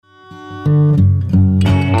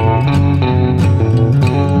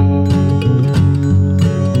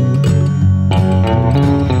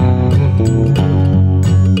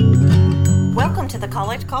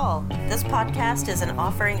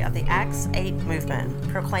movement,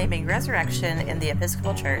 proclaiming resurrection in the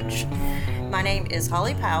Episcopal Church. My name is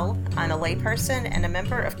Holly Powell. I'm a layperson and a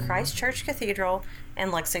member of Christ Church Cathedral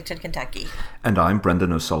in Lexington, Kentucky. And I'm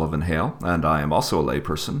Brendan O'Sullivan Hale, and I am also a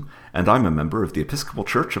layperson, and I'm a member of the Episcopal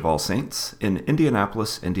Church of All Saints in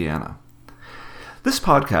Indianapolis, Indiana. This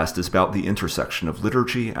podcast is about the intersection of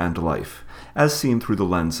liturgy and life, as seen through the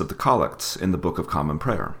lens of the collects in the Book of Common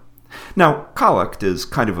Prayer. Now, collect is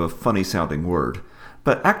kind of a funny-sounding word,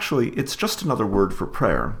 but actually it's just another word for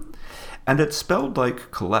prayer, and it's spelled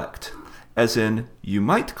like collect, as in you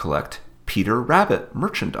might collect Peter Rabbit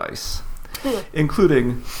merchandise,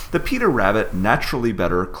 including the Peter Rabbit Naturally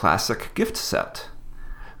Better Classic Gift Set,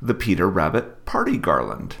 the Peter Rabbit Party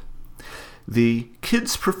Garland, the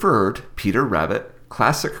Kids Preferred Peter Rabbit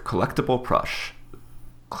Classic Collectible Plush.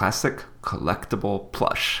 Classic Collectible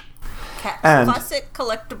Plush. Classic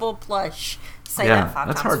Collectible Plush. Say that 5 times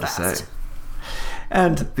that's hard fast. to say.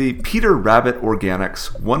 And the Peter Rabbit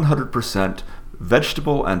Organics 100%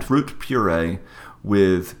 vegetable and fruit puree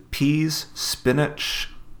with peas, spinach,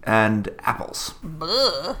 and apples.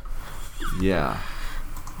 Bleh. Yeah.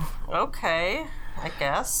 Okay, I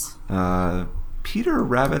guess. Peter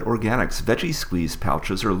Rabbit Organics Veggie Squeeze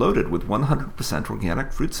pouches are loaded with 100%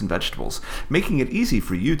 organic fruits and vegetables, making it easy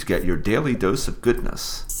for you to get your daily dose of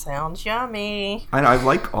goodness. Sounds yummy. And I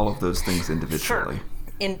like all of those things individually.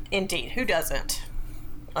 Sure. Indeed. Who doesn't?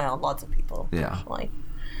 Well, lots of people. Yeah. Actually.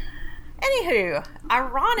 Anywho,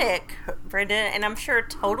 ironic, Brendan, and I'm sure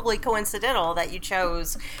totally coincidental that you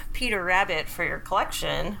chose Peter Rabbit for your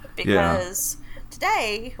collection, because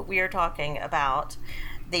today we are talking about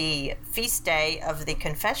the feast day of the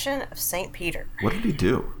Confession of St. Peter. What did he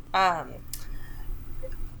do? I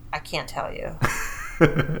can't tell you.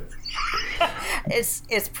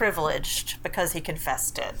 It's privileged because he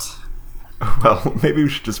confessed it. Well, maybe we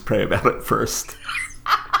should just pray about it first.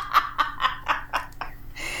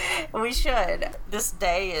 We should. This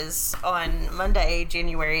day is on Monday,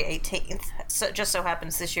 January 18th. So it just so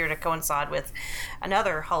happens this year to coincide with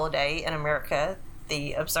another holiday in America,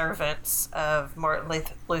 the observance of Martin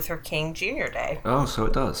Luther King Jr. Day. Oh, so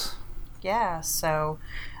it does. Yeah, so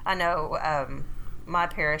I know my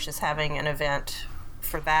parish is having an event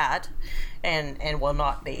for that and will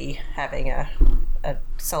not be having a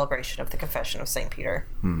celebration of the Confession of St. Peter.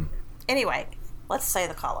 Anyway, let's say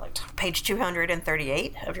the collect. Page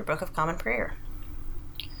 238 of your Book of Common Prayer.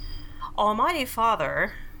 Almighty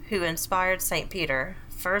Father, who inspired St. Peter,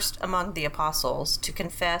 first among the apostles, to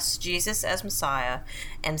confess Jesus as Messiah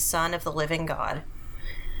and Son of the living God,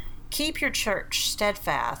 keep your church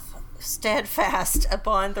steadfast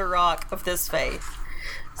upon the rock of this faith,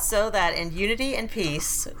 so that in unity and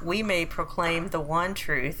peace we may proclaim the one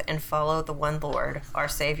truth and follow the one Lord, our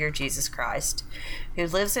Savior Jesus Christ, who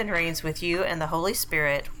lives and reigns with you and the Holy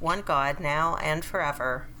Spirit, one God, now and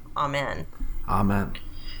forever. Amen. Amen.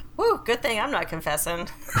 Woo, good thing I'm not confessing.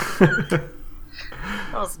 That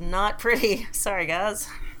was not pretty. Sorry, guys.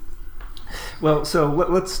 Well, so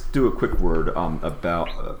let's do a quick word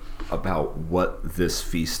about what this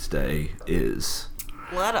feast day is.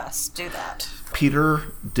 Let us do that.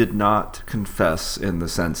 Peter did not confess in the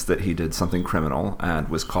sense that he did something criminal and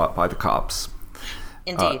was caught by the cops.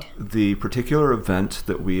 Indeed. The particular event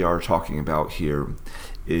that we are talking about here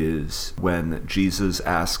is when Jesus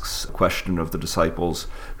asks a question of the disciples,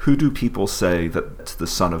 who do people say that the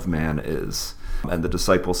Son of Man is? And the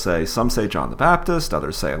disciples say, some say John the Baptist,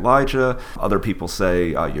 others say Elijah, other people say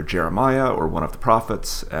you're Jeremiah or one of the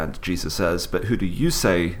prophets. And Jesus says, but who do you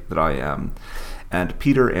say that I am? And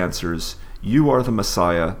Peter answers, you are the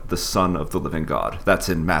Messiah, the Son of the living God. That's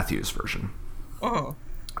in Matthew's version. Mm.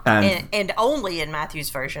 And only in Matthew's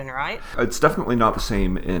version, right? It's definitely not the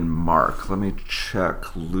same in Mark. Let me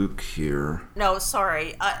check Luke here. No,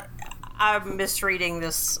 sorry. I'm misreading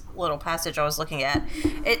this little passage I was looking at.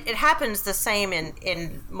 It happens the same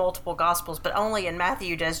in multiple Gospels, but only in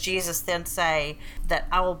Matthew does Jesus then say that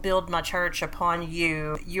I will build my church upon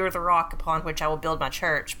you. You're the rock upon which I will build my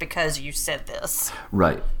church because you said this.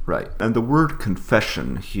 Right. And the word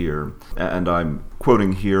confession here, and I'm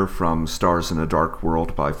quoting here from Stars in a Dark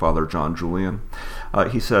World by Father John Julian,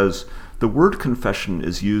 he says, the word confession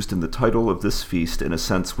is used in the title of this feast in a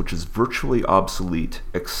sense which is virtually obsolete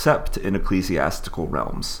except in ecclesiastical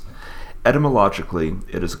realms. Etymologically,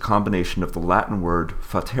 it is a combination of the Latin word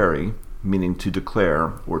fatere, meaning to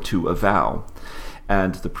declare or to avow,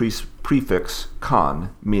 and the prefix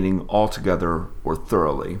con, meaning altogether or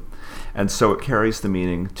thoroughly. And so it carries the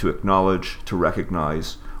meaning to acknowledge, to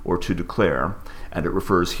recognize, or to declare, and it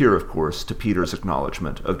refers here, of course, to Peter's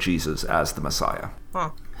acknowledgement of Jesus as the Messiah.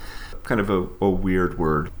 Huh. Kind of a weird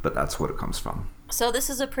word, but that's what it comes from. So this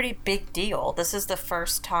is a pretty big deal. This is the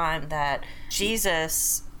first time that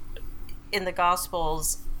Jesus in the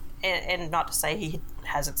Gospels, and not to say he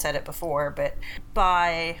hasn't said it before, but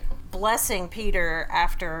by blessing Peter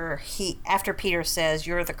after Peter says,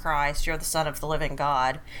 "You're the Christ, you're the Son of the living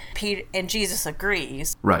God," Peter, and Jesus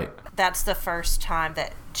agrees. Right. That's the first time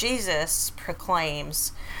that Jesus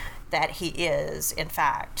proclaims that he is, in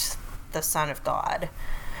fact, the Son of God,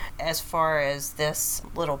 as far as this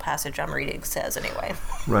little passage I'm reading says anyway.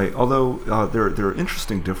 Right, although there are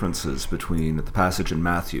interesting differences between the passage in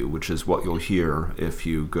Matthew, which is what you'll hear if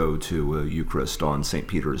you go to a Eucharist on St.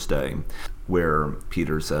 Peter's Day, where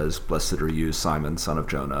Peter says, "Blessed are you, Simon, son of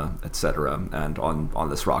Jonah," etc., and on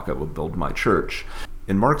this rock I will build my church.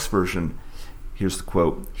 In Mark's version, here's the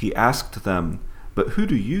quote, "He asked them, 'But who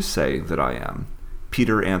do you say that I am?'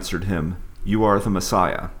 Peter answered him, 'You are the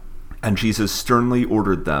Messiah.' And Jesus sternly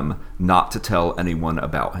ordered them not to tell anyone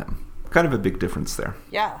about him." Kind of a big difference there.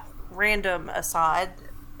 Yeah. Random aside,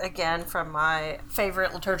 again, from my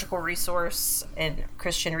favorite liturgical resource and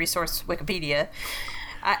Christian resource, Wikipedia.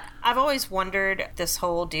 I've always wondered this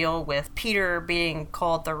whole deal with Peter being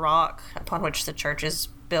called the rock upon which the church is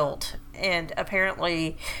built. And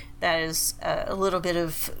apparently that is a little bit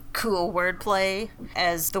of cool wordplay,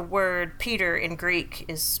 as the word Peter in Greek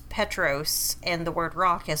is Petros and the word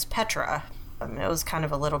rock is Petra. It was kind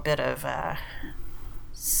of a little bit of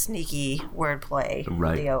sneaky wordplay.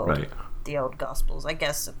 Right. The old Gospels. I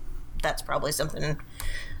guess that's probably something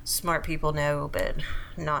smart people know, but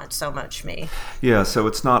not so much me. Yeah, so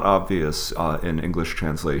it's not obvious in English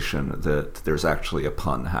translation that there's actually a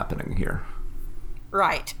pun happening here.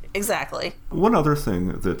 Right, exactly. One other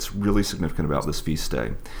thing that's really significant about this feast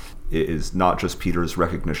day is not just Peter's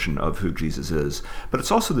recognition of who Jesus is, but it's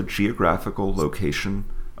also the geographical location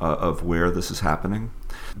of where this is happening.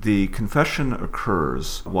 The confession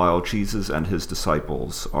occurs while Jesus and his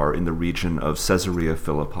disciples are in the region of Caesarea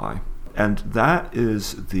Philippi. And that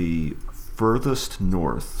is the furthest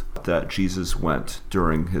north that Jesus went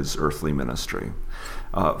during his earthly ministry.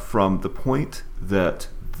 From the point that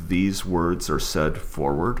these words are said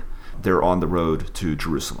forward, they're on the road to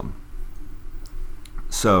Jerusalem.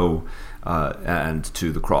 So, and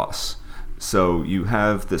to the cross. So you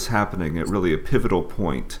have this happening at really a pivotal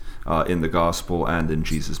point in the gospel and in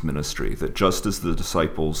Jesus' ministry, that just as the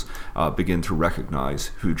disciples begin to recognize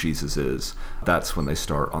who Jesus is, that's when they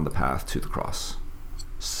start on the path to the cross.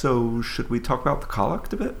 So should we talk about the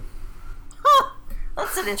collect a bit? Huh,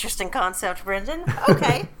 that's an interesting concept, Brendan.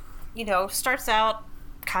 Okay. Starts out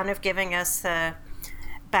kind of giving us the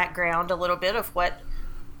background a little bit of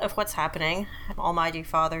what's happening. Almighty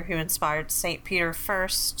Father, who inspired St. Peter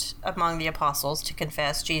first among the apostles to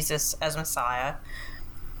confess Jesus as Messiah.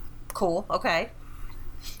 Cool, okay.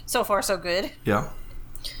 So far, so good. Yeah.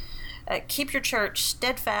 Keep your church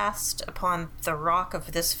steadfast upon the rock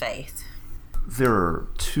of this faith. There are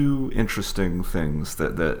two interesting things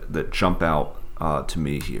that jump out to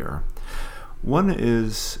me here. One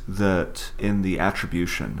is that in the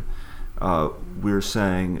attribution, we're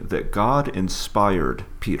saying that God inspired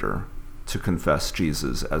Peter to confess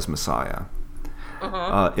Jesus as Messiah.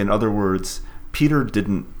 In other words, Peter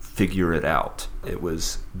didn't figure it out. It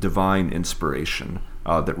was divine inspiration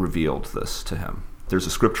that revealed this to him. There's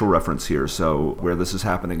a scriptural reference here. So where this is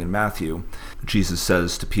happening in Matthew, Jesus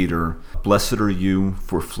says to Peter, "Blessed are you,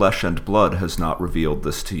 for flesh and blood has not revealed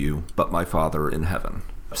this to you, but my Father in heaven."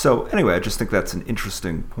 So anyway, I just think that's an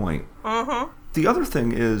interesting point. The other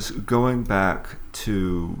thing is going back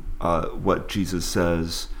to what Jesus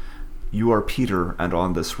says, "You are Peter, and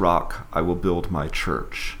on this rock I will build my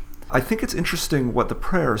church." I think it's interesting what the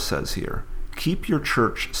prayer says here. Keep your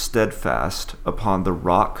church steadfast upon the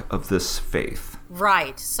rock of this faith.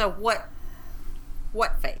 Right. So what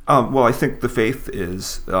faith? Well, I think the faith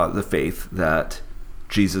is the faith that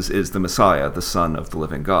Jesus is the Messiah, the Son of the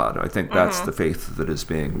living God. I think that's the faith that is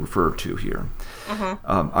being referred to here.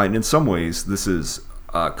 And in some ways, this is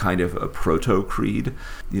kind of a proto-creed,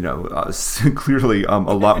 clearly a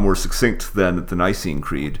lot more succinct than the Nicene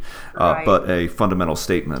Creed, Right. but a fundamental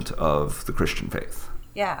statement of the Christian faith.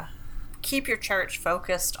 Yeah. Keep your church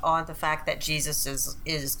focused on the fact that Jesus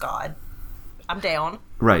is God. I'm down.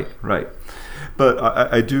 Right. But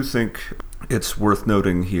I do think it's worth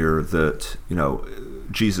noting here that,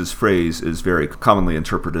 Jesus' phrase is very commonly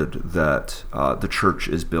interpreted that the church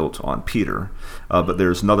is built on Peter. But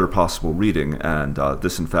there's another possible reading, and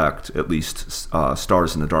this, in fact, at least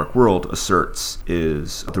Stars in a Dark World asserts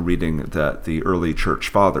is the reading that the early church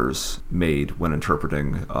fathers made when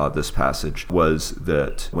interpreting this passage, was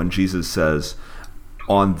that when Jesus says,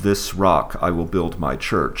 "On this rock I will build my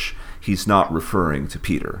church," he's not referring to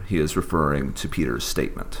Peter. He is referring to Peter's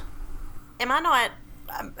statement. Am I not,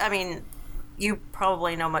 I mean, you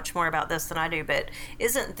probably know much more about this than I do, but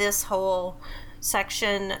isn't this whole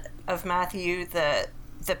section of Matthew the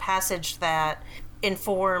passage that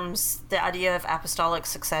informs the idea of apostolic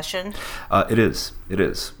succession? It is.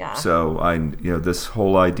 Yeah. So this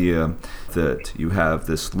whole idea that you have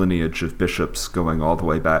this lineage of bishops going all the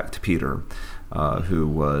way back to Peter, who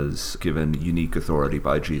was given unique authority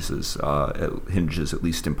by Jesus, it hinges at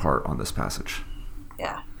least in part on this passage.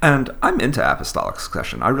 Yeah. And I'm into apostolic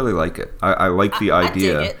succession. I really like it. I like the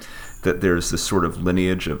idea that there's this sort of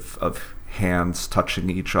lineage of hands touching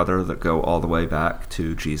each other that go all the way back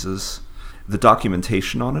to Jesus. The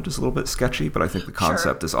documentation on it is a little bit sketchy, but I think the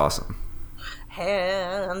concept is awesome.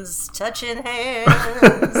 Hands touching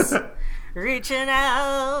hands, reaching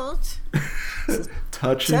out,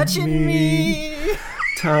 touching me,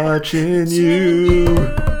 touching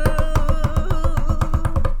you.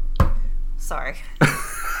 Sorry.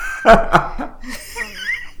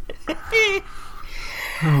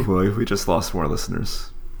 Oh boy, we just lost more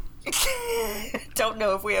listeners. Don't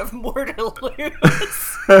know if we have more to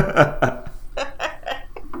lose.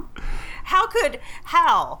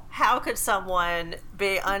 How could someone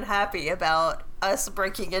be unhappy about us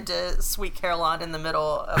breaking into Sweet Caroline in the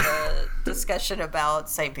middle of a discussion about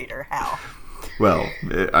St. Peter? How? Well,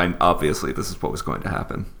 obviously this is what was going to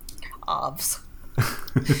happen. Obs.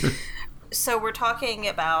 So we're talking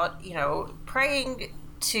about, praying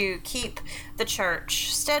to keep the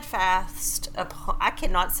church steadfast upon, I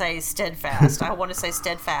cannot say steadfast, I want to say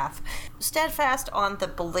steadfast on the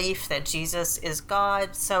belief that Jesus is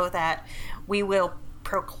God, so that we will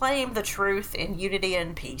proclaim the truth in unity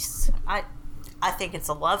and peace. I think it's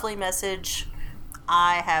a lovely message.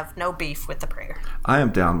 I have no beef with the prayer. I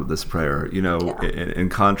am down with this prayer. In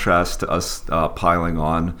contrast to us piling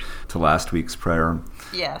on to last week's prayer,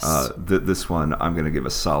 yes, this one I'm going to give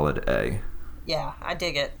a solid A. Yeah, I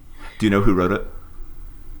dig it. Do you know who wrote it?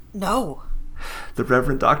 No. The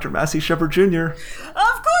Reverend Dr. Massey Shepard Jr.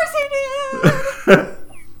 Of course he did!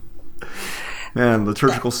 Man,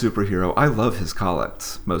 liturgical superhero. I love his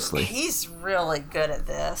collects, mostly. He's really good at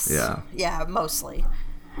this. Yeah. Yeah, mostly.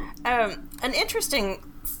 An interesting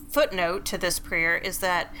footnote to this prayer is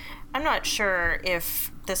that I'm not sure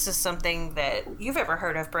if this is something that you've ever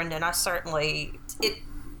heard of, Brendan. It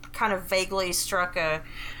kind of vaguely struck a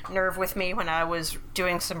nerve with me when I was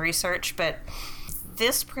doing some research, but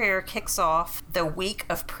this prayer kicks off the week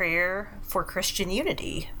of prayer for Christian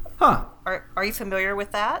unity. Huh. Are you familiar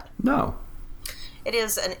with that? No. It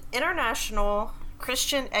is an international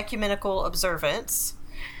Christian ecumenical observance,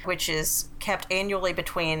 which is kept annually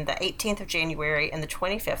between the 18th of January and the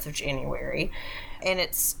 25th of January. And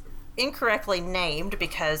it's incorrectly named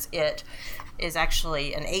because it is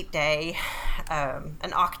actually an 8-day,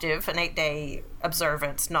 an 8-day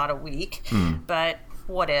observance, not a week. But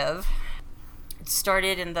whatever. It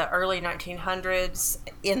started in the early 1900s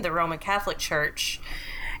in the Roman Catholic Church,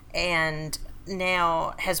 and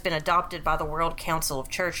now has been adopted by the World Council of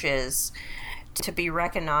Churches to be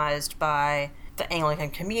recognized by the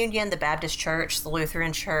Anglican Communion, the Baptist Church, the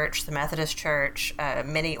Lutheran Church, the Methodist Church,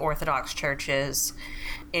 many Orthodox churches.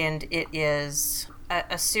 And it is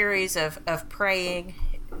a series of praying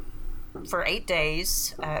for 8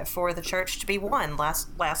 days for the church to be one.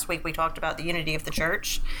 Last week we talked about the unity of the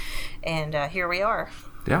church, and here we are.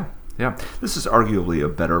 Yeah. This is arguably a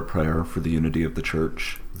better prayer for the unity of the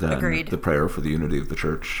church than Agreed. The prayer for the unity of the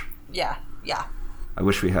church. Yeah. I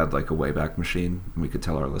wish we had like a Wayback Machine and we could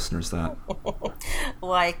tell our listeners that.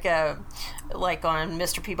 like on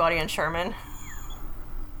Mr. Peabody and Sherman.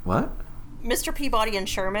 What? Mr. Peabody and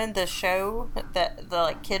Sherman, the show,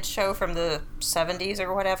 the kids show from the 70s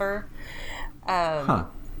or whatever.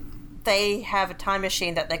 They have a time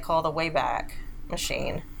machine that they call the Wayback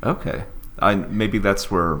Machine. Okay. Maybe that's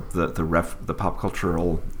where the pop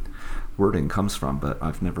cultural wording comes from, but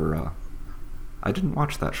I've never. I didn't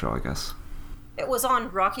watch that show, I guess. It was on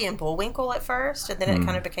Rocky and Bullwinkle at first, and then it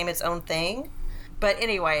kind of became its own thing. But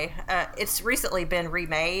anyway, it's recently been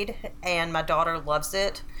remade, and my daughter loves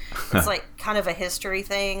it. It's like kind of a history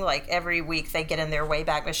thing. Like every week they get in their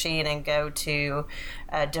Wayback Machine and go to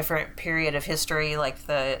a different period of history, like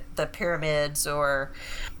the pyramids or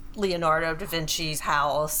Leonardo da Vinci's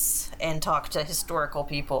house, and talk to historical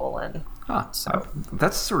people. And so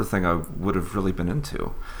that's the sort of thing I would have really been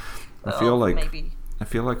into. I feel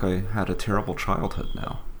like I had a terrible childhood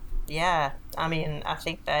now. Yeah, I mean, I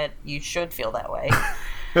think that you should feel that way.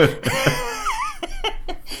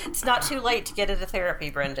 It's not too late to get into therapy,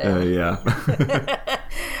 Brendan. Yeah.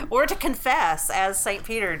 Or to confess, as St.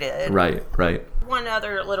 Peter did. Right. One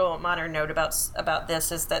other little minor note about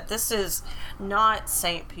this is that this is not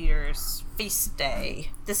St. Peter's feast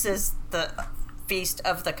day. This is the feast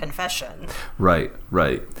of the Confession. Right.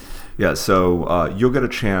 Yeah, so you'll get a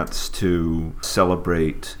chance to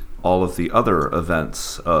celebrate all of the other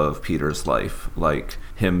events of Peter's life, like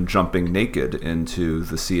him jumping naked into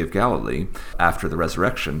the Sea of Galilee after the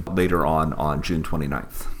resurrection, later on June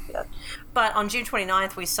 29th. Yeah. But on June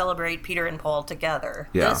 29th, we celebrate Peter and Paul together.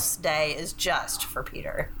 Yeah. This day is just for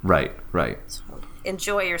Peter. Right. So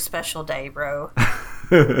enjoy your special day, bro.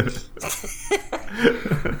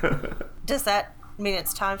 Does that mean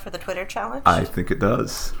it's time for the Twitter challenge? I think it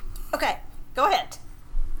does. Okay, go ahead.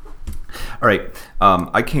 All right.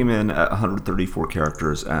 I came in at 134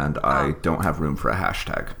 characters, and I don't have room for a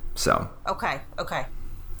hashtag. So. Okay.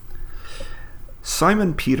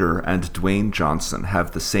 Simon Peter and Dwayne Johnson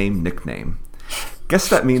have the same nickname. Guess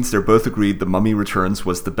that means they're both agreed The Mummy Returns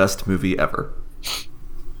was the best movie ever.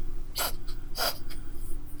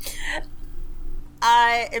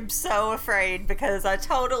 I am so afraid because I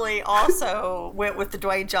totally also went with the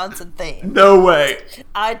Dwayne Johnson theme. No way.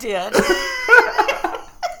 I did.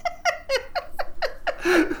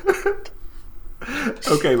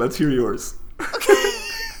 Okay, let's hear yours.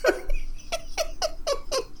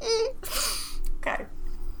 Okay.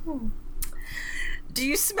 Do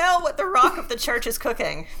you smell what the rock of the church is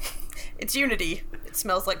cooking? It's unity. It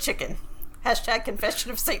smells like chicken. Hashtag Confession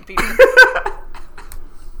of St. Peter.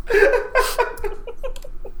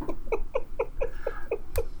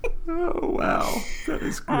 Oh, wow. That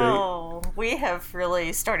is great. Oh, we have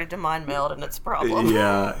really started to mind meld and its problem.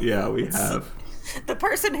 Yeah, we have. The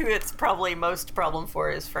person who it's probably most problem for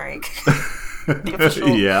is Frank.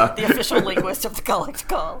 The official linguist of the Collect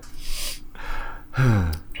Call.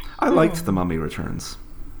 I liked The Mummy Returns.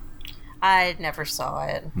 I never saw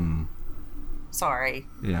it. Sorry,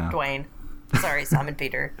 Dwayne. Sorry, Simon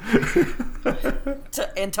Peter.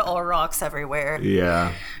 To all rocks everywhere.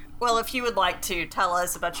 Yeah. Well, if you would like to tell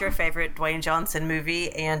us about your favorite Dwayne Johnson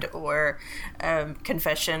movie and or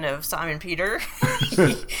Confession of Simon Peter,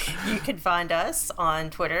 you can find us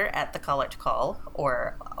on Twitter at The Collect Call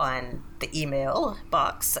or on the email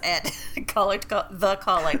box at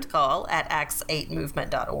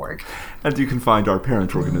thecollectcall@acts8movement.org. And you can find our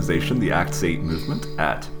parent organization, the Acts 8 Movement,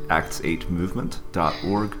 at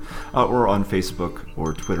acts8movement.org or on Facebook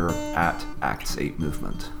or Twitter at Acts 8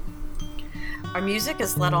 Movement. Our music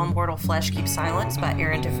is Let All Mortal Flesh Keep Silence by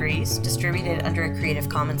Aaron DeVries, distributed under a Creative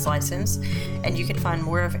Commons license. And you can find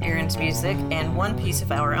more of Aaron's music and one piece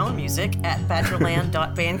of our own music at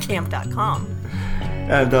badgerland.bandcamp.com.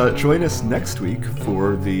 And join us next week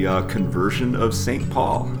for the conversion of St.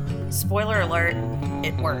 Paul. Spoiler alert,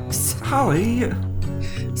 it works. Holly!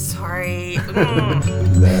 Sorry.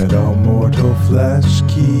 Let all mortal flesh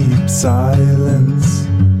keep silence,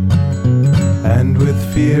 and with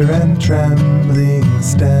fear and trembling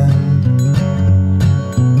stand.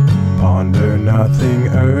 Ponder nothing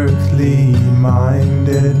earthly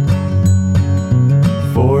minded,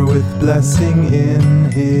 for with blessing in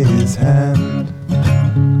his hand,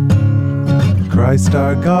 Christ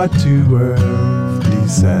our God to earth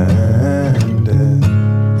descended,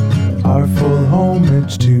 our full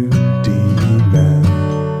homage to